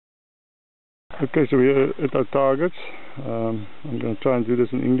Okay, so we're at our targets. I'm going to try and do this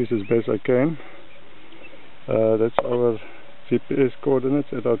in English as best I can. That's our GPS coordinates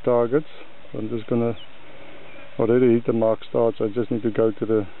at our targets. So I'm just going to already hit the mark start, so I just need to go to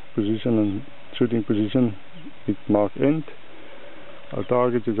the position and shooting position, hit mark end. Our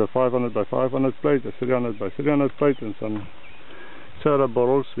target is a 500 by 500 plate, a 300 by 300 plate, and some soda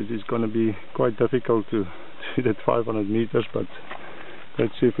bottles, which is going to be quite difficult to hit at 500 meters, but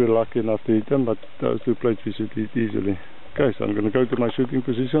let's see if we're lucky enough to hit them. But those two plates we should hit easily. Okay, so I'm going to go to my shooting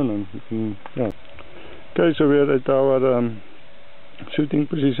position and we can, yeah. Okay, so we're at our shooting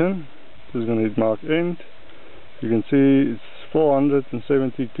position. Just going to hit mark end. You can see it's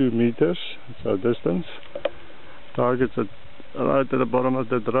 472 meters. It's our distance. Target's at right at the bottom of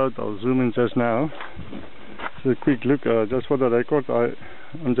that road. I'll zoom in just now. So a quick look, just for the record,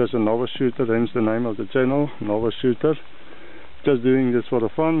 I'm just a novice shooter, hence the name of the channel, novice shooter. Just doing this for the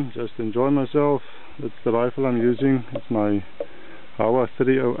fun, just enjoy myself. That's the rifle I'm using. It's my Howa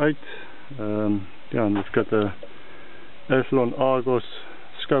 308. Yeah, and it's got a Athlon Argos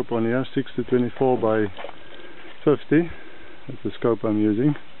scope on here, 6 to 24 by 50. That's the scope I'm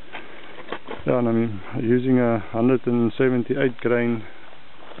using. Yeah, and I'm using a 178 grain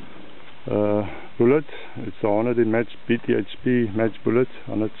bullet. It's a Howa match BTHP match bullet,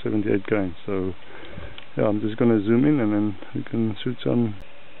 178 grain. So yeah, I'm just going to zoom in and then we can shoot some.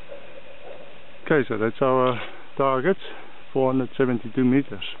 Okay, so that's our target, 472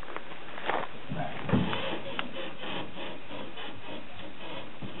 meters.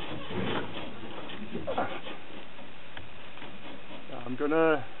 I'm going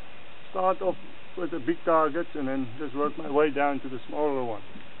to start off with the big targets and then just work my way down to the smaller one.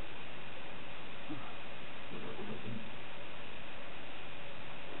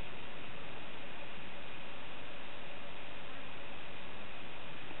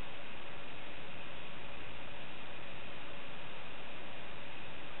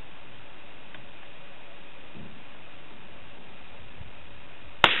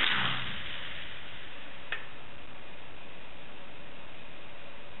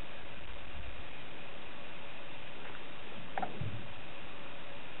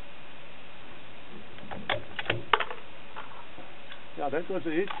 Yeah, that was a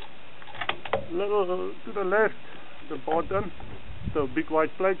hit. A little to the left, the bottom, the big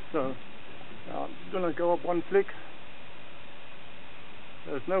white plate. So I'm gonna go up one flick.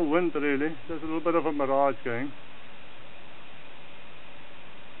 There's no wind really, there's a little bit of a mirage going.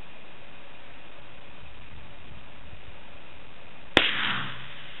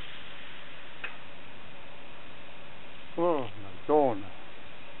 Oh my dawn.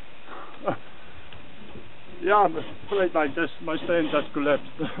 Yeah, my stand just collapsed.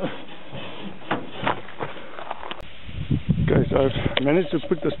 Okay, so I've managed to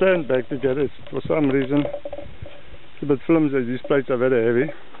put the stand back together. For some reason it's a bit flimsy. These plates are very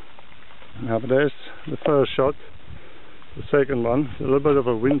heavy. Now, but there's the first shot. The second one, a little bit of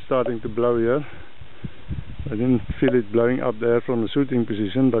a wind starting to blow here. I didn't feel it blowing up there from the shooting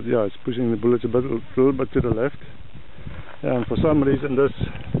position, but yeah, it's pushing the bullets a little bit to the left. Yeah, and for some reason this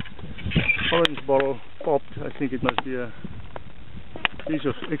orange bottle popped. I think it must be a piece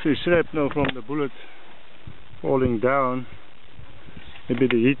of actually shrapnel from the bullet falling down. Maybe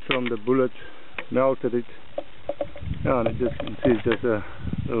the heat from the bullet melted it. Yeah, and you can see it's just a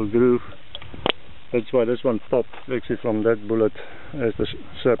little groove. That's why this one popped actually from that bullet. As the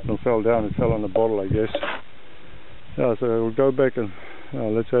shrapnel fell down, it fell on the bottle, I guess. Yeah, so we'll go back and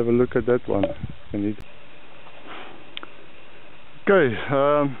let's have a look at that one. Okay,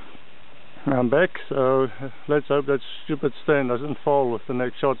 I'm back, so let's hope that stupid stand doesn't fall with the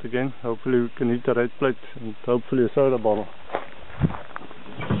next shot again. Hopefully we can hit the red plate and hopefully a soda bottle.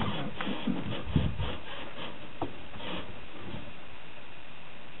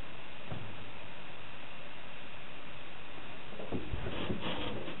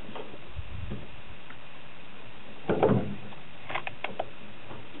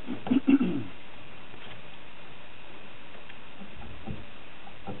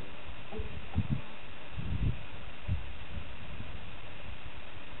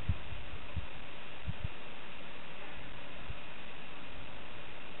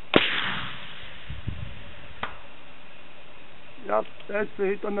 Yep, that's the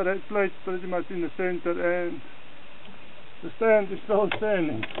hit on the red plate, pretty much in the center, and the stand is still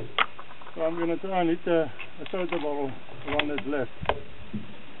standing. So I'm going to try and hit a soda bottle, the one that's left.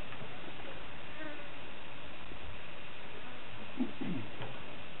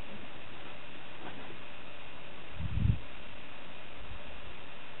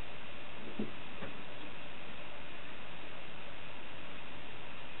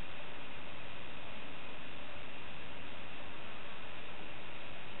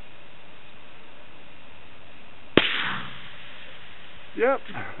 Yep.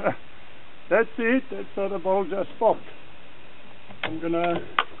 That's it. That's how the ball just popped. I'm gonna...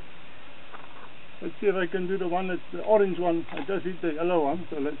 Let's see if I can do the one that's the orange one. I just hit the yellow one,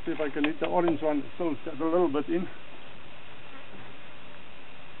 so let's see if I can hit the orange one. It's still got a little bit in.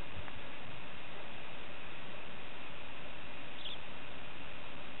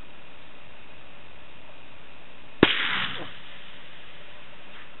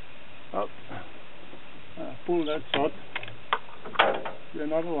 Up. Pull that shot. Do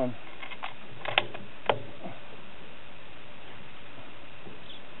another one.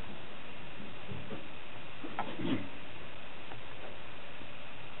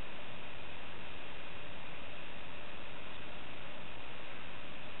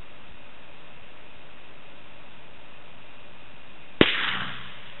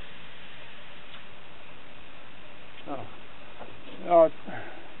 I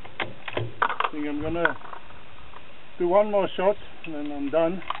think I'm gonna do one more shot and then I'm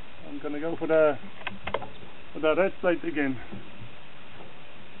done. I'm gonna go for the red plate again.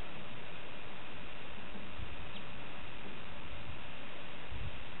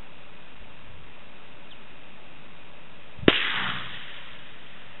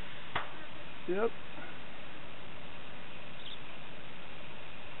 Yep.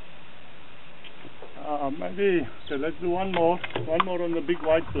 Maybe, okay, let's do one more on the big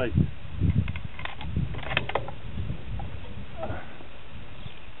white plate.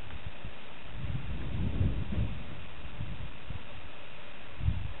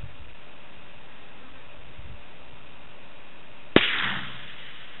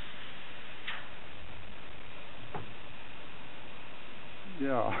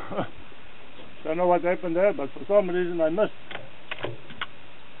 Yeah, don't know what happened there, but for some reason I missed.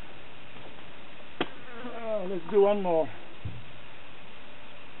 Let's do one more.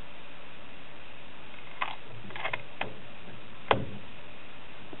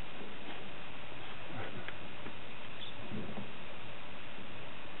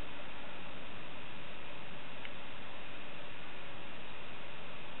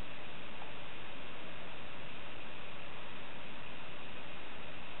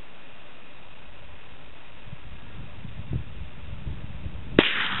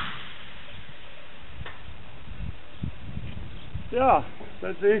 Yeah,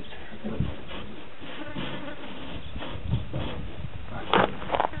 that's it.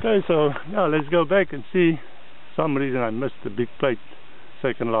 Okay, so yeah, let's go back and see. For some reason I missed the big plate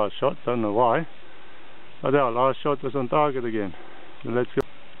second last shot, don't know why. But yeah, last shot was on target again. So let's go.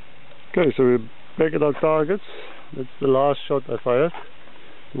 Okay, so we're back at our targets. That's the last shot I fired.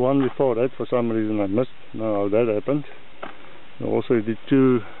 The one before that, for some reason I missed. Don't know how that happened. I also did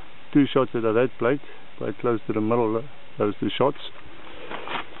two shots at the red plate, quite close to the middle. Those two shots.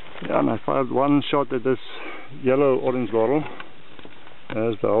 Yeah, and I fired one shot at this yellow orange bottle.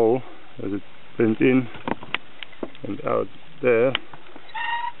 There's the hole as it went in and out there. And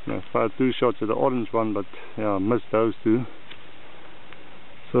I fired two shots at the orange one, but yeah, I missed those two.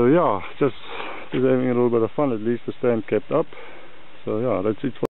 So yeah, just having a little bit of fun. At least the stand kept up. So yeah, that's it for